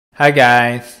Hi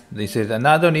guys, this is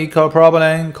another LeetCode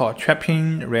problem called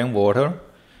Trapping Rainwater.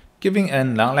 Giving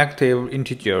an non-negative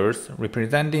integers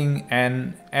representing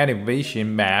an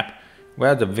elevation map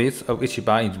where the width of each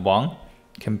bar is 1,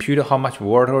 compute how much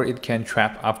water it can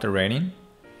trap after raining.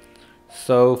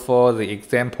 So for the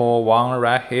example 1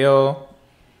 right here,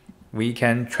 we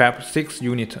can trap 6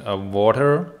 units of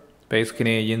water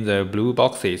basically in the blue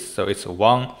boxes. So it's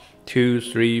 1, 2,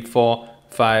 3, 4,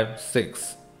 5,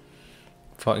 6.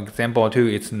 For example 2,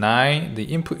 it's 9. The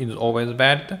input is always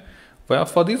valid. Well,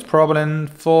 for this problem,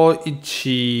 for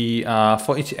each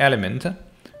element,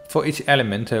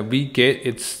 we get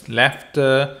its left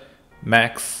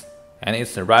max and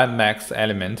its right max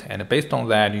element, and based on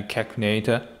that, you calculate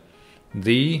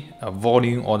the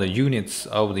volume or the units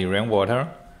of the rainwater.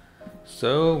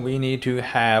 So we need to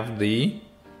have the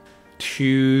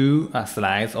two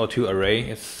slides or two array.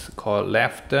 It's called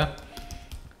left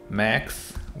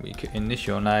max. We can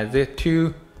initialize it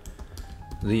to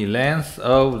the length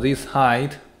of this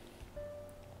height,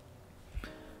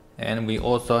 and we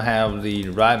also have the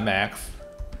right max.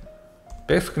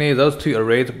 Basically, those two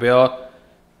arrays will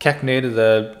calculate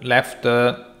the left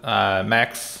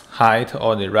max height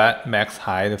or the right max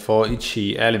height for each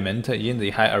element in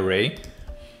the height array.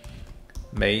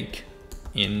 Make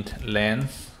int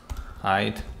length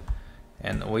height,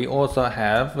 and we also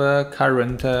have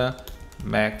current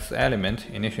max element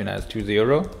initialized to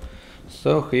 0.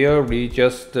 So here we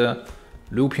just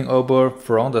looping over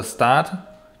from the start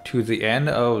to the end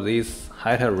of this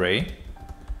height array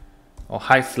or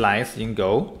height slice in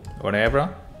Go,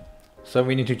 whatever. So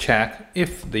we need to check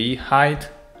if the height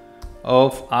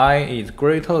of I is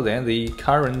greater than the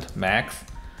current max.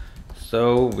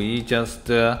 So we just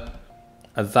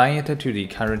assign it to the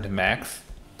current max,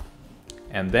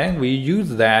 and then we use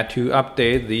that to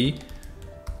update the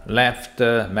left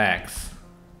max,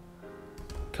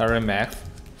 current max.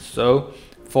 So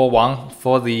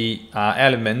for the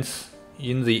elements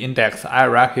in the index I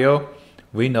right here,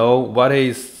 we know what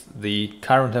is the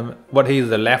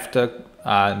left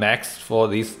max for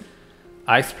this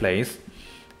ith place,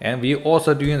 and we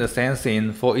also doing the same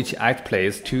thing for each ith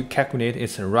place to calculate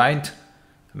its right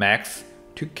max.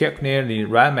 To calculate the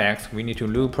right max, we need to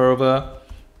loop over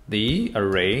the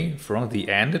array from the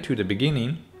end to the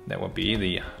beginning. That will be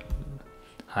the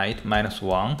height minus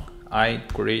 1, I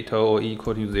greater or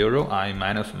equal to 0, I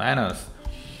minus minus.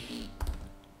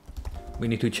 We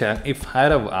need to check if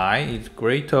height of I is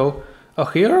greater.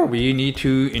 Here we need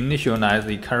to initialize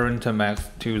the current max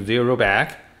to 0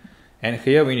 back, and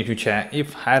here we need to check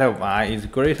if height of I is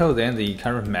greater than the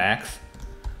current max.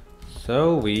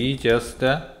 So we just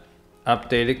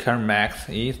update the current max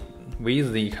with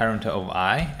the current of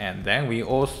I, and then we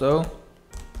also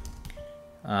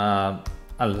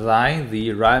align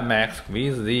the right max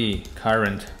with the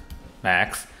current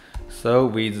max. So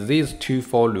with these two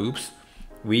for loops,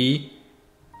 we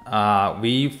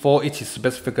for each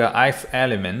specific ith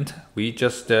element, we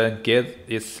just get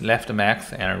its left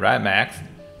max and right max,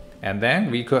 and then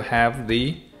we could have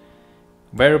the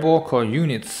variable called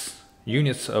units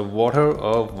of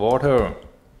water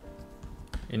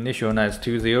initialized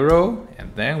to 0,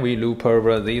 and then we loop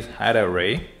over this height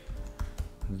array.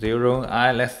 0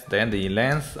 I less than the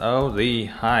length of the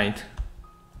height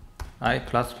I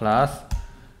plus plus.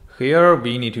 Here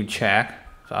we need to check.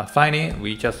 So finally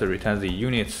we just return the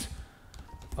units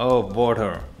of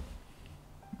water.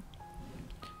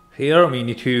 Here we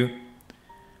need to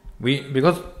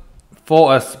because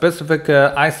for a specific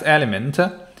ith element,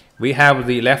 we have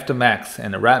the left max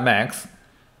and the right max.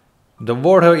 The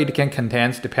water it can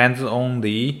contain depends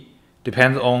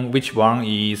on which one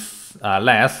is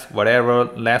less, whatever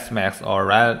less max or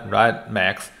right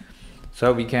max.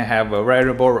 So we can have a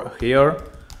variable here,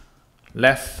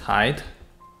 less height.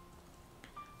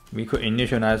 We could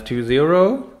initialize to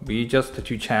 0. We just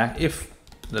to check if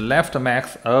the left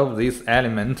max of this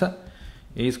element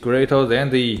is greater than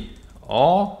the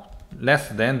or less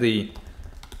than the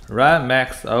right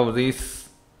max of this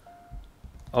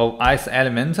ith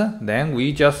element. Then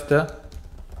we just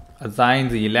assign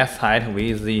the less height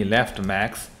with the left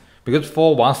max, because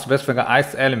for one specific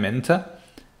ith element,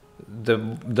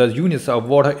 the units of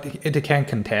water it can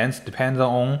contain depends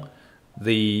on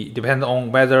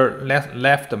whether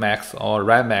left max or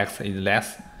right max is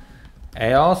less.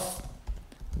 Else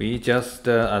we just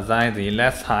assign the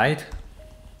less height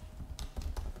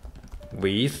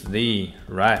with the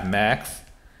right max,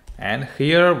 and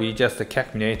here we just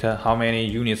calculate how many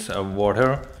units of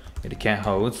water it can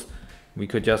hold. We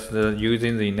could just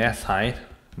using the next height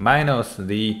minus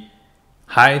the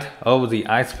height of the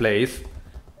ith place,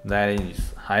 that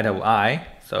is height of I.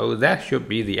 So that should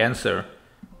be the answer.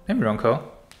 Let me run code.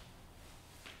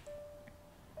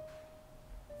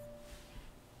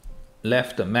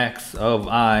 Left max of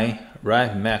I,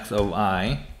 right max of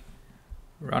I.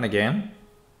 Run again.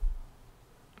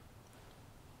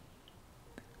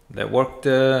 That worked.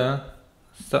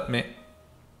 Submit.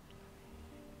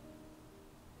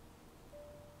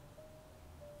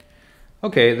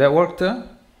 Okay, that worked.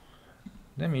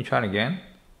 Let me try it again.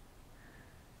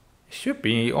 It should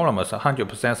be almost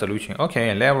 100% solution.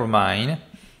 Okay, never mind.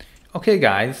 Okay,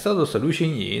 guys, so the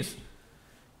solution is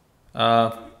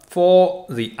for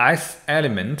the ith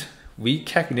element, we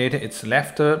calculate its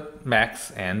left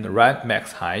max and right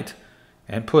max height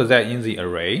and put that in the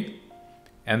array.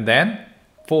 And then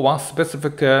for one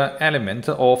specific element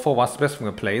or for one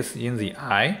specific place in the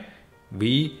I,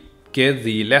 we get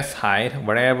the left height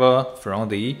whatever from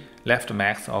the left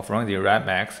max or from the right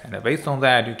max. And based on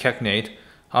that, you calculate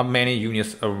how many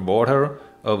units of water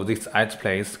of this ith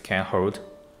place can hold.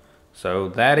 So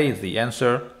that is the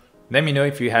answer. Let me know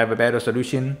if you have a better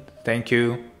solution. Thank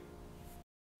you.